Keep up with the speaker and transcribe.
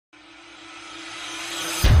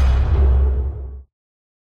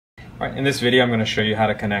Alright, in this video I'm going to show you how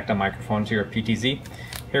to connect a microphone to your PTZ.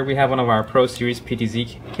 Here we have one of our Pro Series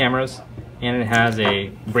PTZ cameras, and it has a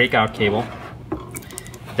breakout cable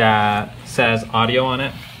that says audio on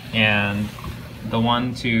it, and the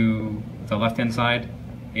one to the left hand side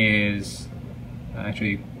is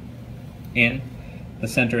actually in, the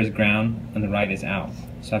center is ground, and the right is out.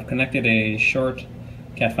 So I've connected a short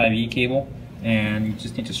Cat5e cable, and you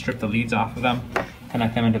just need to strip the leads off of them,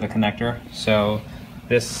 connect them into the connector. So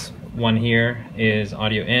this one here is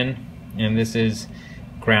audio in, and this is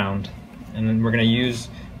ground. And then we're going to use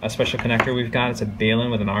a special connector we've got. It's a bail-in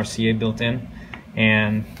with an RCA built in,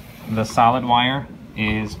 and the solid wire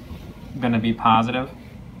is going to be positive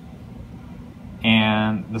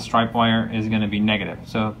and the stripe wire is going to be negative.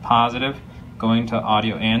 So positive going to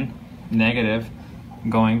audio in, negative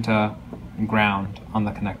going to ground on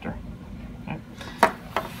the connector. Okay.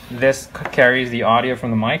 This carries the audio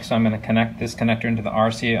from the mic, so I'm going to connect this connector into the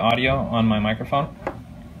RCA audio on my microphone.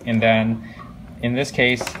 And then in this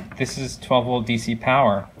case, this is 12 volt DC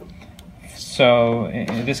power. So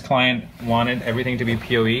this client wanted everything to be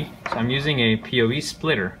PoE, so I'm using a PoE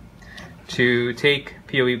splitter to take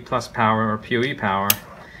PoE plus power or PoE power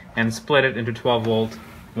and split it into 12 volt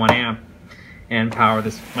 1 amp and power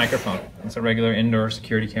this microphone. It's a regular indoor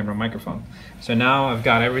security camera microphone. So now I've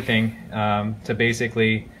got everything to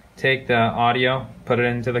basically take the audio, put it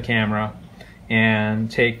into the camera,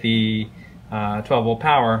 and take the 12 volt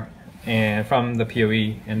power and from the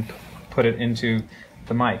PoE and put it into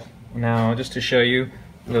the mic. Now, just to show you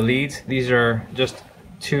the leads, these are just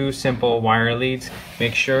two simple wire leads.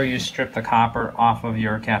 Make sure you strip the copper off of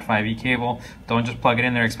your Cat5e cable. Don't just plug it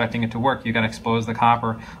in there expecting it to work. You got to expose the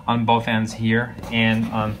copper on both ends here and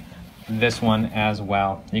on this one as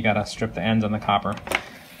well. You got to strip the ends on the copper.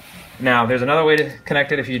 Now, there's another way to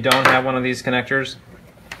connect it if you don't have one of these connectors.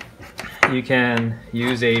 You can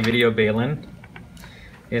use a video bail-in.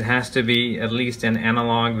 It has to be at least an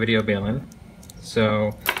analog video bail-in.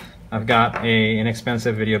 So I've got an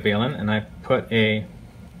inexpensive video bail-in, and I put a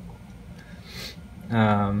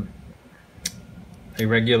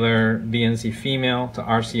regular BNC female to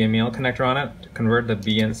RCA male connector on it to convert the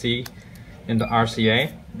BNC into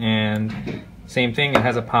RCA. And same thing, it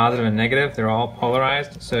has a positive and negative. They're all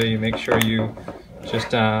polarized, so you make sure you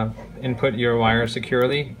just input your wire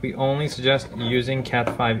securely. We only suggest using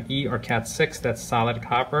Cat5e or Cat6, that's solid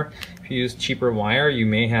copper. If you use cheaper wire, you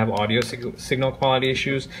may have audio signal quality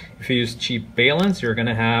issues. If you use cheap bail-ins, you're going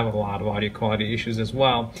to have a lot of audio quality issues as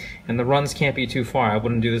well. And the runs can't be too far. I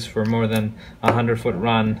wouldn't do this for more than a 100-foot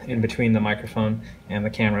run in between the microphone and the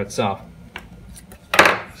camera itself.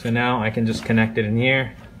 So now I can just connect it in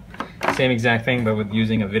here. Same exact thing, but with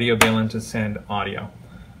using a video bail-in to send audio.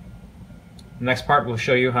 The next part will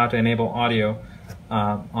show you how to enable audio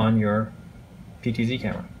on your PTZ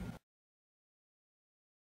camera.